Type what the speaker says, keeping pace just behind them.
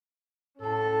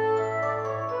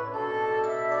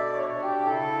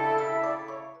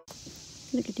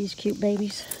Look at these cute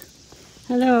babies.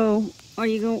 Hello. Are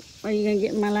you gonna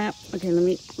get in my lap? Okay, let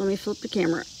me flip the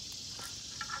camera.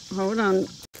 Hold on.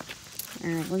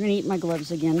 Alright, we're gonna eat my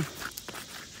gloves again.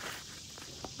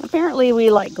 Apparently we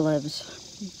like gloves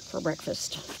for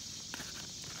breakfast.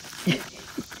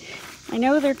 I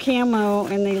know they're camo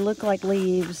and they look like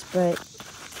leaves, but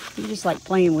you just like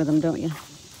playing with them, don't you?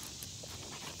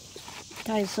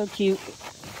 Guy is so cute.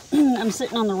 I'm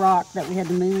sitting on the rock that we had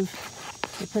to move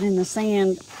to put in the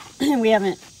sand.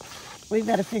 We've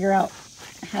got to figure out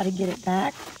how to get it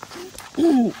back.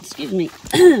 Excuse me.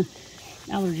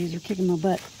 Allergies are kicking my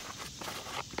butt.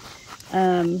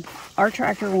 Our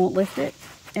tractor won't lift it,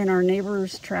 and our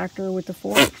neighbor's tractor with the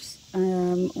forks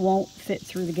won't fit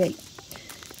through the gate.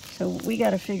 So we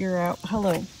got to figure out,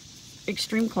 hello,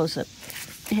 extreme close-up.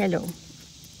 Hello.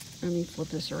 Let me flip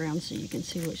this around so you can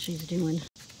see what she's doing.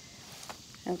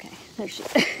 Okay, there she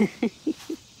is.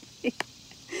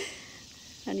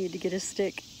 I need to get a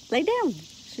stick. Lay down.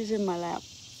 She's in my lap.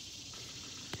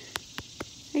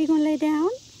 Are you gonna lay down?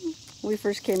 When we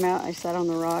first came out, I sat on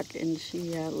the rock and she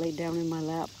laid down in my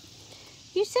lap.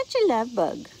 You're such a love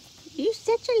bug. You're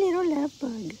such a little love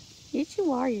bug. Yes,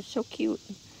 you are. You're so cute.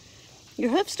 Your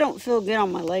hoofs don't feel good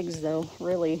on my legs, though,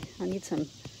 really. I need some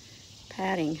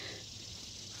padding.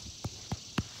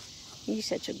 You're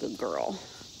such a good girl.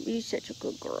 You're such a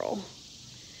good girl.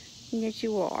 Yes,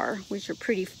 you are. With your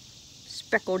pretty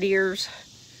speckled ears.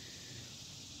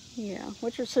 Yeah.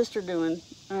 What's your sister doing?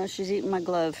 She's eating my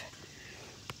glove.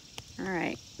 All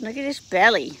right. Look at this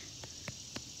belly.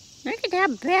 Look at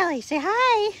that belly. Say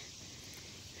hi.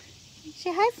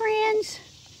 Say hi, friends.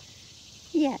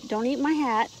 Yeah, don't eat my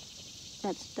hat.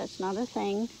 That's not a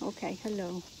thing. Okay,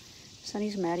 hello.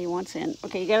 Sonny's mad, he wants in.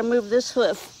 Okay, you gotta move this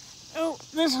hoof. Oh,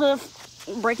 this hoof.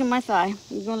 Breaking my thigh.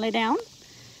 You gonna lay down?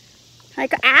 Hi,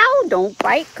 ow! Don't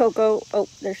bite, Coco. Oh,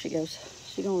 there she goes.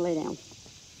 She's gonna lay down.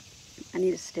 I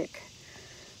need a stick.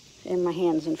 And my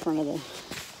hand's in front of the...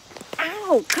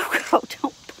 Ow! Coco,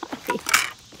 don't bite.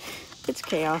 It's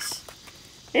chaos.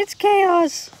 It's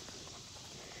chaos.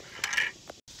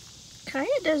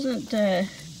 Kaya doesn't, they're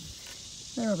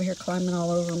over here climbing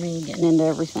all over me, getting into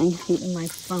everything, eating my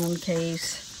phone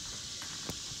case.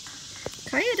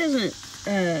 Kaya doesn't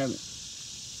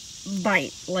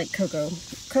bite like Coco.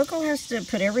 Coco has to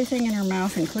put everything in her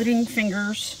mouth, including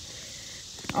fingers,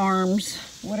 arms,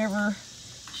 whatever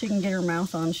she can get her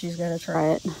mouth on, she's got to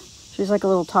try it. She's like a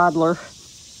little toddler.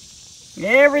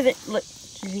 Everything, look,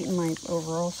 she's eating my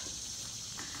overalls.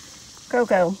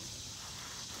 Coco.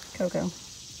 Coco.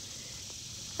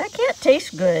 That can't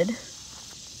taste good.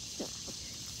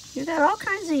 You got all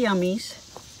kinds of yummies.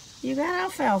 You got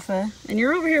alfalfa, and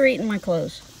you're over here eating my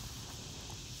clothes.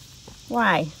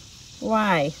 Why?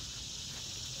 Why?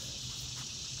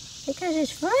 Because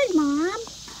it's fun, Mom.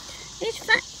 It's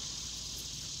fun.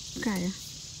 Okay.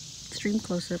 Extreme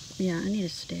close-up. Yeah, I need a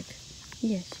stick.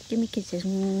 Yes, give me kisses.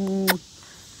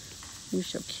 You're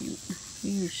so cute.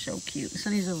 You're so cute.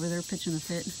 Sonny's over there pitching a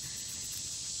fit.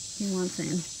 He wants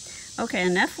in. Okay,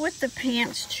 enough with the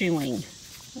pants chewing.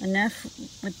 Enough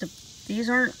with the... These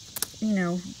aren't, you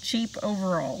know, cheap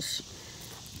overalls.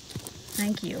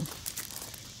 Thank you.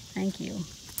 Thank you.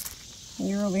 And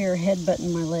you're over here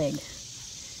headbutting my leg.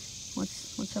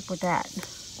 What's up with that?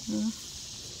 Huh?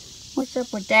 What's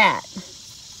up with that?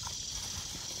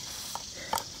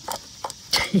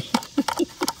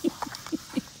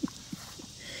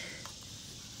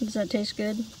 Does that taste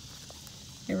good?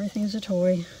 Everything's a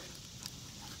toy.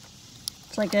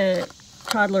 It's like a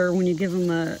toddler when you give them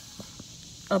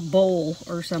a bowl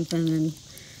or something and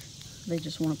they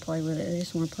just want to play with it. They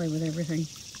just want to play with everything.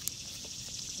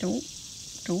 Don't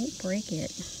break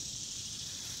it.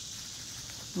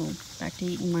 Oh, back to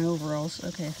eating my overalls.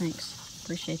 Okay, thanks.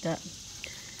 Appreciate that.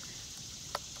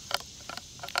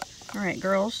 All right,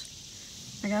 girls.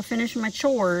 I gotta finish my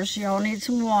chores. Y'all need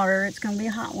some water. It's gonna be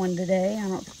a hot one today. I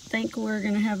don't think we're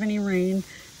gonna have any rain.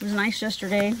 It was nice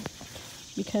yesterday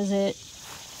because it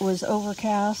was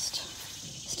overcast.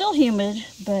 Still humid,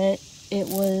 but it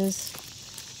was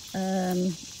a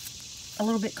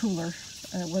little bit cooler.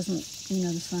 It wasn't, you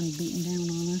know, the sun beating down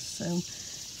on us, so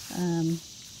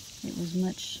it was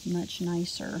much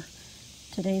nicer.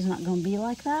 Today's not gonna be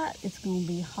like that. It's gonna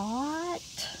be hot.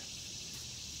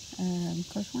 Of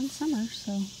course, we're in summer,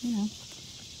 so, you know.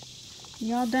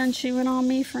 Y'all done chewing on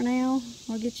me for now?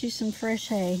 I'll get you some fresh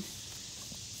hay.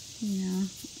 Yeah,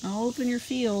 I'll open your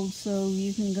field so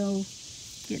you can go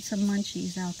get some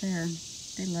munchies out there.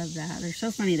 They love that. They're so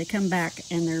funny. They come back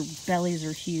and their bellies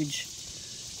are huge.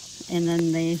 And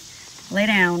then they lay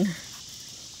down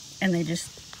and they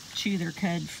just chew their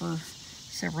cud for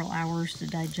several hours to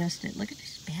digest it. Look at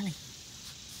this belly.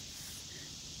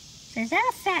 Is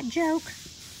that a fat joke?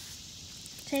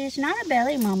 Say, it's not a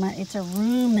belly, Mama. It's a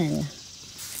rumen.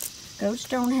 Goats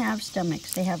don't have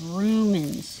stomachs. They have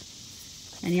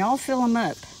rumens. And y'all fill them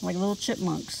up like little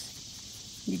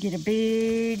chipmunks. You get a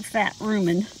big fat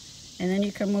rumen. And then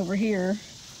you come over here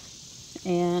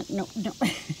and... No, don't.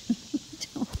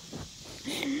 Don't.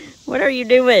 What are you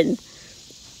doing?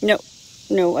 No.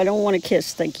 No, I don't want to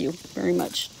kiss. Thank you very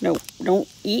much. No, don't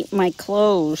eat my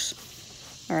clothes.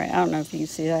 All right, I don't know if you can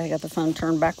see that. I got the phone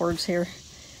turned backwards here.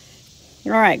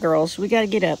 All right, girls, we got to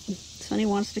get up. Sonny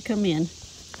wants to come in.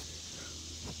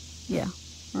 Yeah,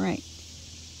 all right.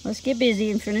 Let's get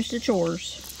busy and finish the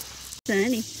chores.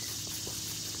 Sonny.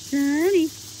 Sonny.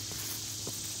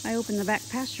 I opened the back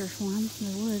pasture for him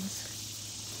in the woods.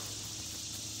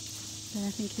 But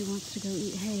I think he wants to go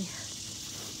eat hay.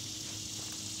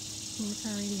 Oh, it's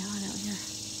already hot out here.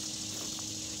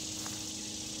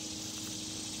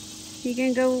 You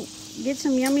gonna go get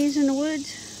some yummies in the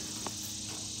woods?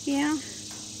 Yeah?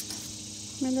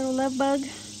 My little love bug?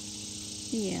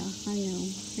 Yeah, I know.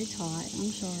 It's hot.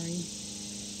 I'm sorry.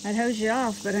 I'd hose you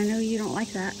off, but I know you don't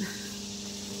like that.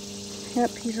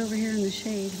 Yep, he's over here in the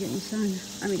shade getting sun.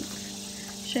 I mean,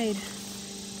 shade.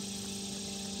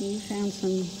 You found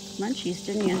some munchies,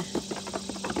 didn't you?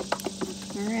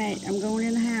 Alright, I'm going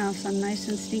in the house. I'm nice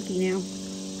and stinky now.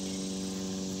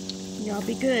 Y'all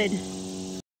be good.